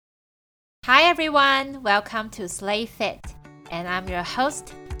Hi everyone, welcome to Slay Fit, and I'm your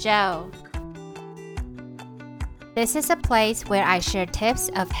host, Joe. This is a place where I share tips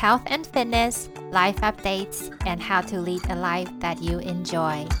of health and fitness, life updates, and how to lead a life that you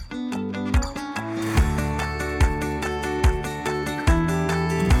enjoy.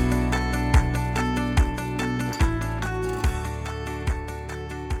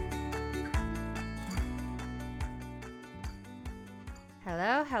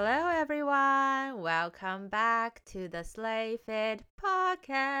 Hello everyone. Welcome back to the Slay Fit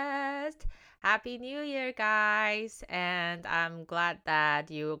podcast. Happy New Year, guys. And I'm glad that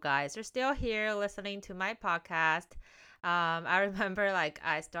you guys are still here listening to my podcast. I remember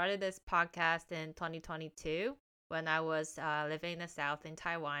I started this podcast in 2022 when I was living in the South in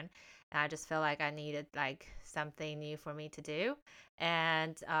Taiwan. And I just felt like I needed something new for me to do.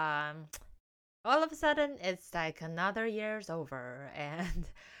 And all of a sudden it's like another year's over and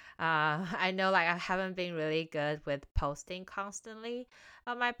I know I haven't been really good with posting constantly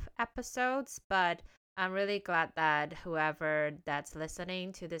on my episodes, but I'm really glad that whoever that's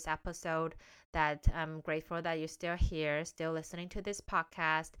listening to this episode, that I'm grateful that you're still here, still listening to this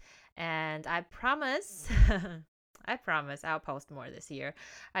podcast. And I promise I promise I'll post more this year.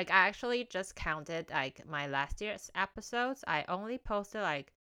 I actually just counted my last year's episodes. I only posted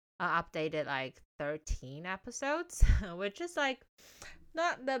updated 13 episodes, which is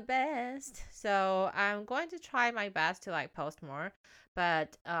not the best. So I'm going to try my best to post more.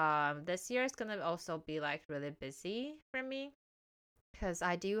 But this year is gonna also be really busy for me because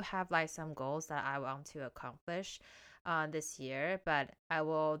I do have some goals that I want to accomplish this year. But I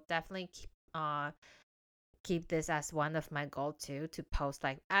will definitely keep this as one of my goals too, to post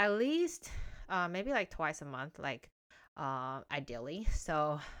at least maybe twice a month, ideally.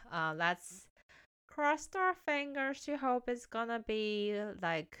 So let's cross our fingers to hope it's gonna be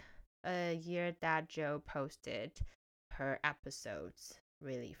a year that Joe posted her episodes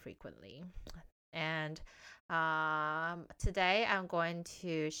really frequently. And today I'm going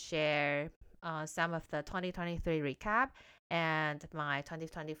to share some of the 2023 recap and my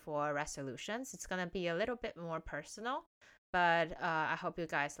 2024 resolutions. It's going to be a little bit more personal, but I hope you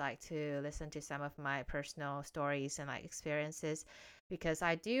guys like to listen to some of my personal stories and experiences, because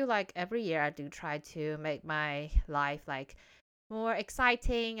I do every year I do try to make my life more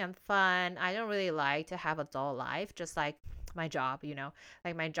exciting and fun. I don't really like to have a dull life, just like my job,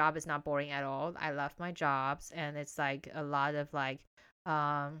 my job is not boring at all. I love my jobs, and it's a lot of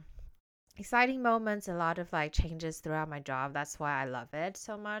um exciting moments, a lot of changes throughout my job. That's why I love it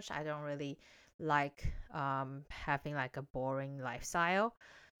so much. I don't really like having a boring lifestyle.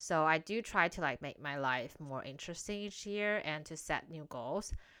 So I do try to make my life more interesting each year and to set new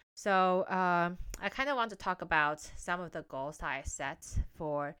goals. So I kind of want to talk about some of the goals that I set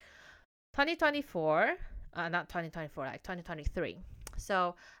for 2024, not 2024, 2023.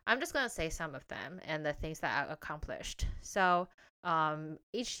 So I'm just going to say some of them and the things that I accomplished. So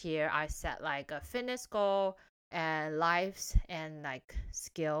each year I set a fitness goal and lives and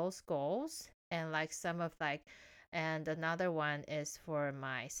skills goals, and some of and another one is for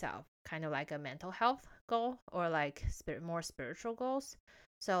myself, kind of a mental health goal, or more spiritual goals.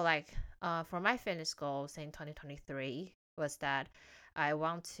 So for my fitness goals in 2023 was that I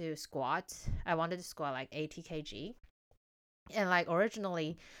wanted to squat 80 kg. And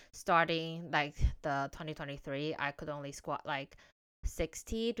originally starting the 2023, I could only squat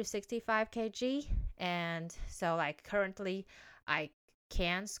 60 to 65 kg. And so currently I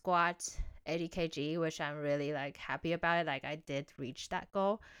can squat 80 kg, which I'm really happy about it. I did reach that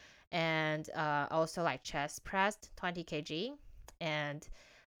goal. And also chest pressed 20 kg. And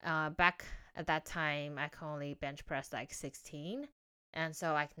back at that time I could only bench press 16. And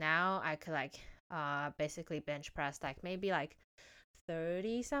so now I could basically bench press maybe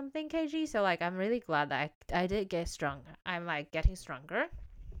 30 something kg. So I'm really glad that I did get stronger. I'm getting stronger.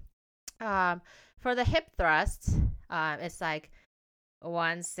 For the hip thrusts, it's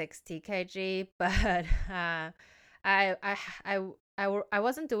 160 kg, but I I I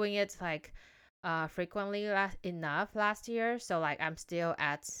wasn't doing it frequently enough last year. So I'm still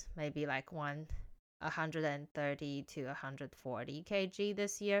at maybe 130 to 140 kg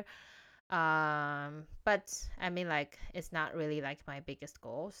this year. But I mean it's not really my biggest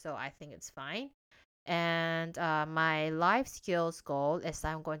goal, so I think it's fine. And my life skills goal is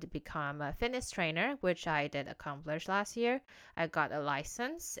I'm going to become a fitness trainer, which I did accomplish last year. I got a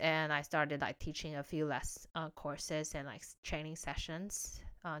license and I started teaching a few less courses and training sessions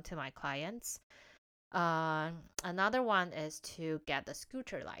to my clients. Another one is to get the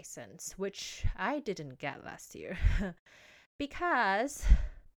scooter license, which I didn't get last year because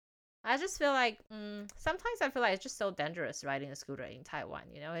I just feel like sometimes I feel like it's just so dangerous riding a scooter in Taiwan.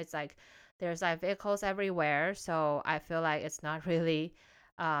 It's like there's like vehicles everywhere, so I feel like it's not really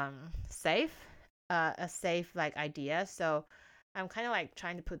safe, a safe like idea. So I'm kind of like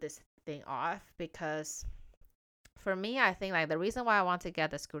trying to put this thing off because for me, I think like the reason why I want to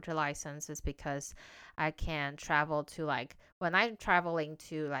get the scooter license is because I can travel to like when I'm traveling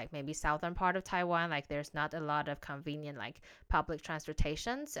to like maybe southern part of Taiwan, like there's not a lot of convenient like public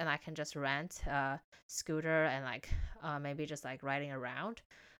transportations, and I can just rent a scooter and like maybe just like riding around.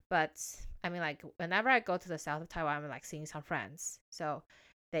 But I mean, like whenever I go to the south of Taiwan, I'm like seeing some friends, so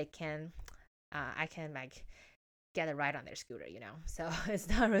they can, I can like get a ride on their scooter. So it's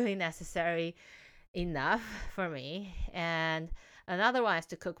not really necessary enough for me. And another one is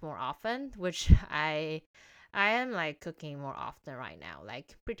to cook more often, which I am like cooking more often right now,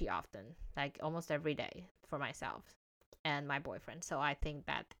 like pretty often, like almost every day for myself and my boyfriend. So I think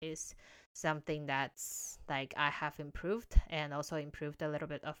that is something that's like I have improved and also improved a little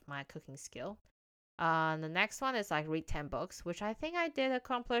bit of my cooking skill. The next one is like read 10 books, which I think I did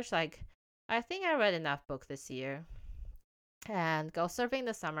accomplish. Like, I think I read enough books this year. And go surfing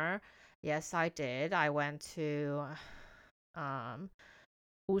this summer. Yes, I did. I went to um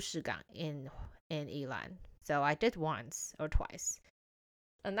Wushigang in Yilan. So I did once or twice.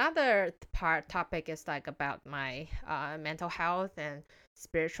 Another topic is like about my mental health and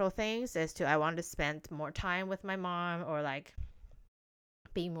spiritual things is to I want to spend more time with my mom, or like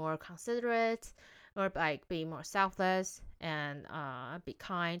be more considerate, or like be more selfless and be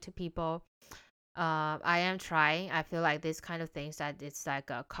kind to people. I am trying. I feel like these kind of things that it's like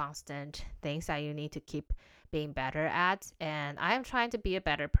a constant things that you need to keep being better at. And I am trying to be a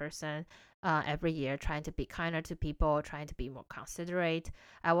better person every year, trying to be kinder to people, trying to be more considerate.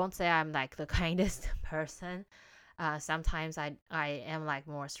 I won't say I'm like the kindest person. Sometimes I am like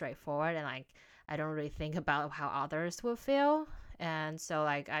more straightforward, and like I don't really think about how others will feel. And so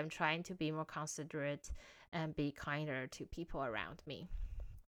like I'm trying to be more considerate and be kinder to people around me.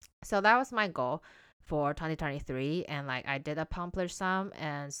 So that was my goal for 2023, and like I did accomplish some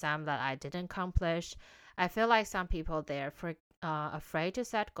and some that I didn't accomplish. I feel like some people they're afraid to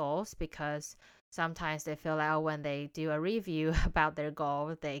set goals because sometimes they feel like, oh, when they do a review about their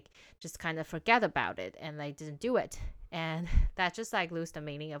goal, they just kind of forget about it and they didn't do it, and that just like lose the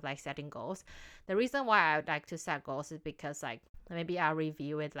meaning of like setting goals. The reason why I would like to set goals is because like maybe I'll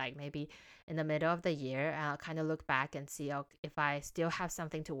review it like maybe in the middle of the year, and I'll kind of look back and see if I still have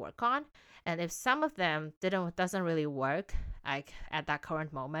something to work on. And if some of them doesn't really work like at that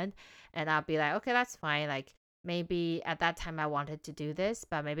current moment, and I'll be like, okay, that's fine. Like maybe at that time I wanted to do this,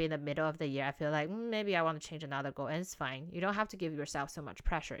 but maybe in the middle of the year I feel like maybe I want to change another goal, and it's fine. You don't have to give yourself so much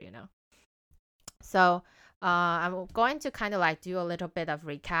pressure. So I'm going to kind of like do a little bit of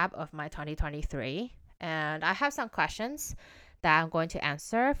recap of my 2023, and I have some questions that I'm going to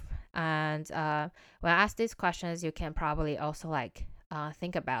answer. And when I ask these questions, you can probably also like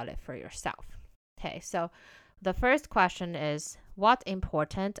think about it for yourself. Okay, so the first question is, what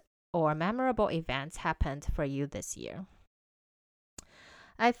important or memorable events happened for you this year?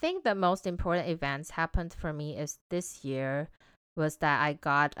 I think the most important events happened for me is this year was that I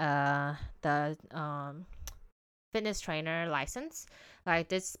got the fitness trainer license. Like, I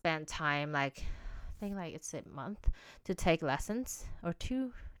did spend time, like I think like it's a month to take lessons, or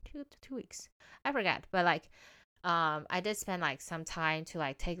 2 weeks. I forget, but like I did spend like some time to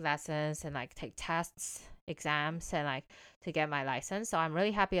like take lessons and like take tests, exams, and like to get my license. So I'm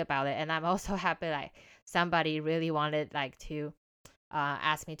really happy about it, and I'm also happy like somebody really wanted like to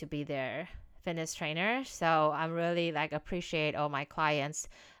ask me to be their fitness trainer. So I'm really like appreciate all my clients.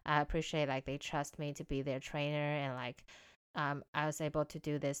 I appreciate like they trust me to be their trainer, and like I was able to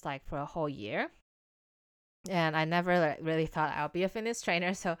do this like for a whole year. And I never like, really thought I'll be a fitness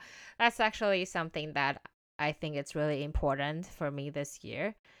trainer. So that's actually something that I think it's really important for me this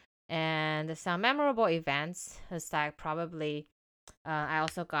year. And some memorable events is like probably I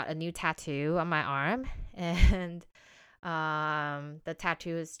also got a new tattoo on my arm, and the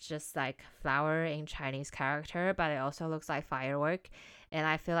tattoo is just like flower in Chinese character, but it also looks like firework. And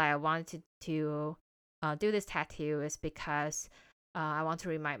I feel like I wanted to do this tattoo is because I want to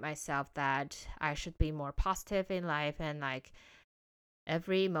remind myself that I should be more positive in life, and like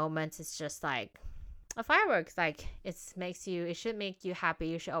every moment is just like a fireworks. Like it should make you happy.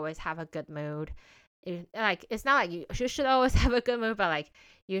 You should always have a good mood. Like it's not like you should always have a good mood, but like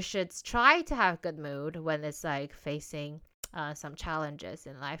you should try to have a good mood when it's like facing some challenges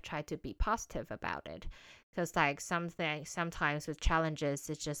in life. Try to be positive about it, because like sometimes with challenges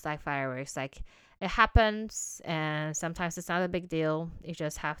it's just like fireworks. Like it happens, and sometimes it's not a big deal. You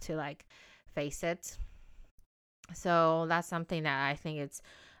just have to like face it. So that's something that I think it's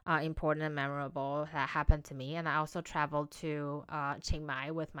important and memorable that happened to me. And I also traveled to Chiang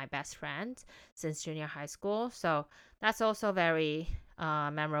Mai with my best friend since junior high school. So that's also very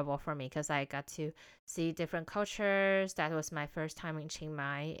memorable for me because I got to see different cultures. That was my first time in Chiang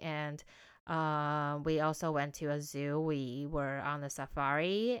Mai. And we also went to a zoo. We were on a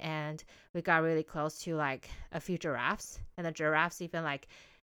safari and we got really close to like a few giraffes. And the giraffes even like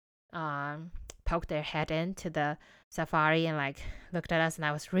um, poked their head into the safari and like looked at us, and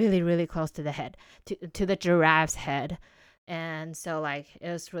I was really really close to the head, to the giraffe's head. And so like it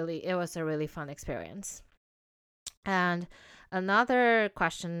was a really fun experience. And another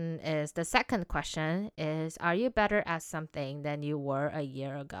question is, the second question is, are you better at something than you were a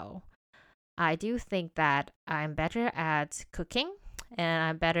year ago? I do think that I'm better at cooking and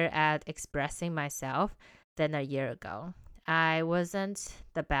I'm better at expressing myself than a year ago. I wasn't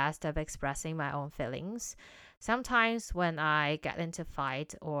the best of expressing my own feelings. Sometimes when I get into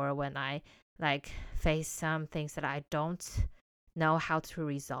fight or when I like face some things that I don't know how to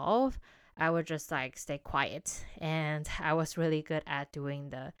resolve, I would just like stay quiet. And I was really good at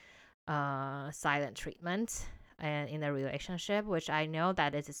doing the silent treatment and in a relationship, which I know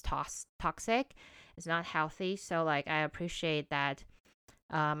that it is toxic. It's not healthy. So like I appreciate that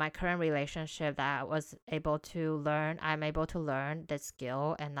my current relationship that I was able to learn. I'm able to learn the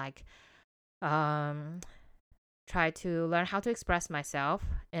skill and like um try to learn how to express myself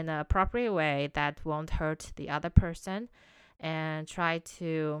in an appropriate way that won't hurt the other person, and try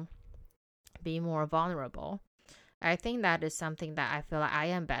to be more vulnerable. I think that is something that I feel like I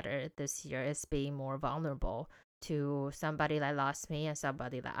am better this year, is being more vulnerable to somebody that loves me and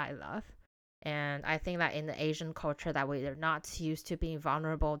somebody that I love. And I think that in the Asian culture that we are not used to being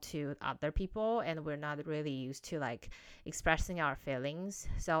vulnerable to other people, and we're not really used to like expressing our feelings.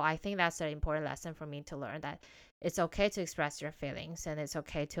 So I think that's an important lesson for me to learn, that it's okay to express your feelings and it's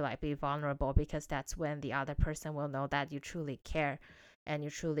okay to like be vulnerable, because that's when the other person will know that you truly care and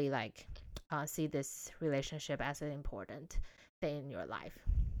you truly like see this relationship as an important thing in your life.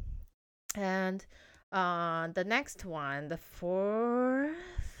 And the next one, the fourth,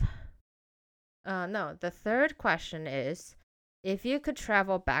 no, the third question is, if you could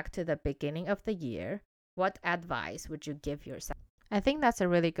travel back to the beginning of the year, what advice would you give yourself? I think that's a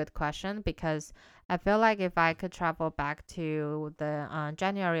really good question, because I feel like if I could travel back to the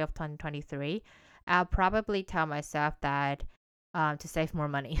January of 2023, I'll probably tell myself that to save more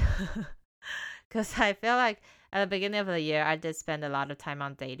money. Because I feel like at the beginning of the year, I did spend a lot of time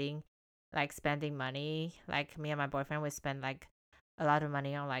on dating, like spending money. Like me and my boyfriend, we spend like a lot of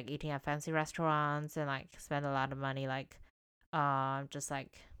money on like eating at fancy restaurants, and like spend a lot of money like just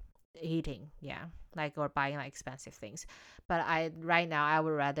like eating, yeah, like, or buying like expensive things. But I right now I would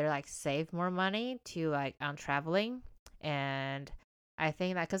rather like save more money to like on traveling. And I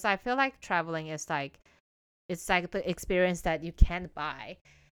think that because I feel like traveling is like, it's like the experience that you can't buy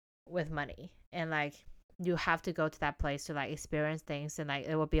with money, and like you have to go to that place to like experience things, and like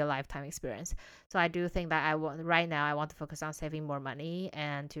it will be a lifetime experience. So I do think that I want right now I want to focus on saving more money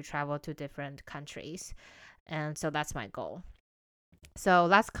and to travel to different countries. And so that's my goal. So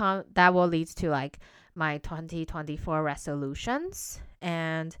that will lead to like my 2024 resolutions.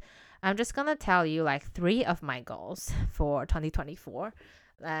 And I'm just gonna tell you like three of my goals for 2024.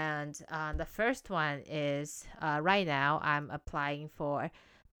 And the first one is right now I'm applying for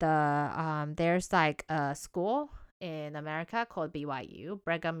there's like a school in America called BYU,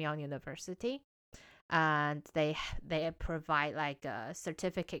 Brigham Young University, and they provide like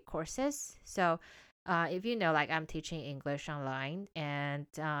certificate courses. So if you know, like I'm teaching English online, and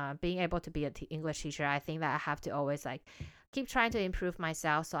being able to be an English teacher, I think that I have to always like keep trying to improve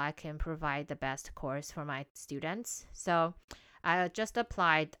myself so I can provide the best course for my students. So I just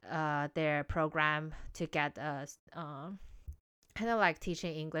applied their program to get a kind of like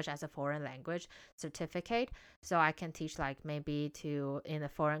teaching English as a foreign language certificate. So I can teach like maybe to in a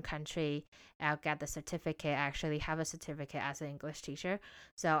foreign country. I'll get the certificate, actually have a certificate as an English teacher.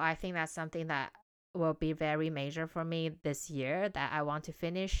 So I think that's something that will be very major for me this year, that I want to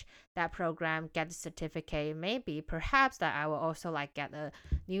finish that program, get the certificate, maybe perhaps that I will also like get a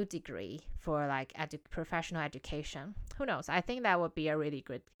new degree for like professional education. Who knows? I think that would be a really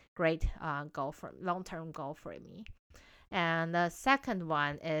great goal for long-term goal for me. And the second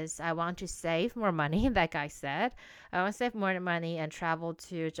one is I want to save more money. Like I said, I want to save more money and travel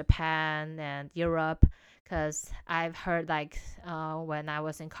to Japan and Europe, because I've heard like when I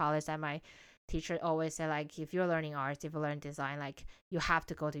was in college that my teacher always said like, if you're learning art, if you learn design, like you have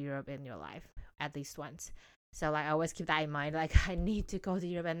to go to Europe in your life at least once. So like I always keep that in mind. Like I need to go to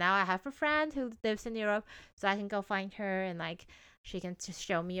Europe, and now I have a friend who lives in Europe, so I can go find her and like she can just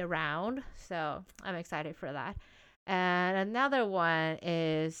show me around. So I'm excited for that. And another one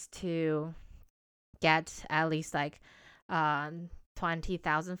is to get at least like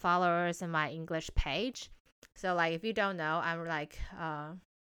 20,000 followers in my English page. So like if you don't know, I'm like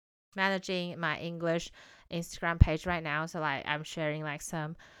managing my English Instagram page right now. So like I'm sharing like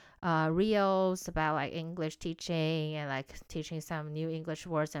some reels about like English teaching and like teaching some new English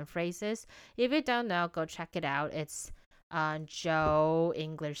words and phrases. If you don't know, go check it out. It's Joe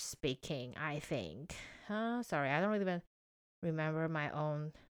English Speaking, I think. Sorry, I don't really even remember my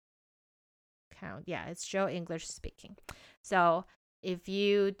own account. Yeah, it's Joe English Speaking. So if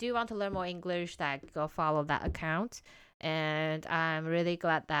you do want to learn more English, like go follow that account. And I'm really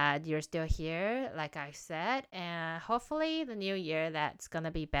glad that you're still here, like I said. And hopefully the new year that's gonna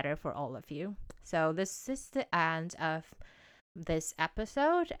be better for all of you. So this is the end of this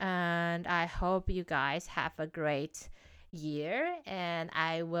episode, and I hope you guys have a great year, and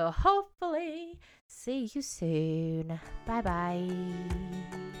I will hopefully see you soon. Bye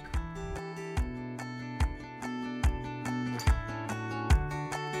bye.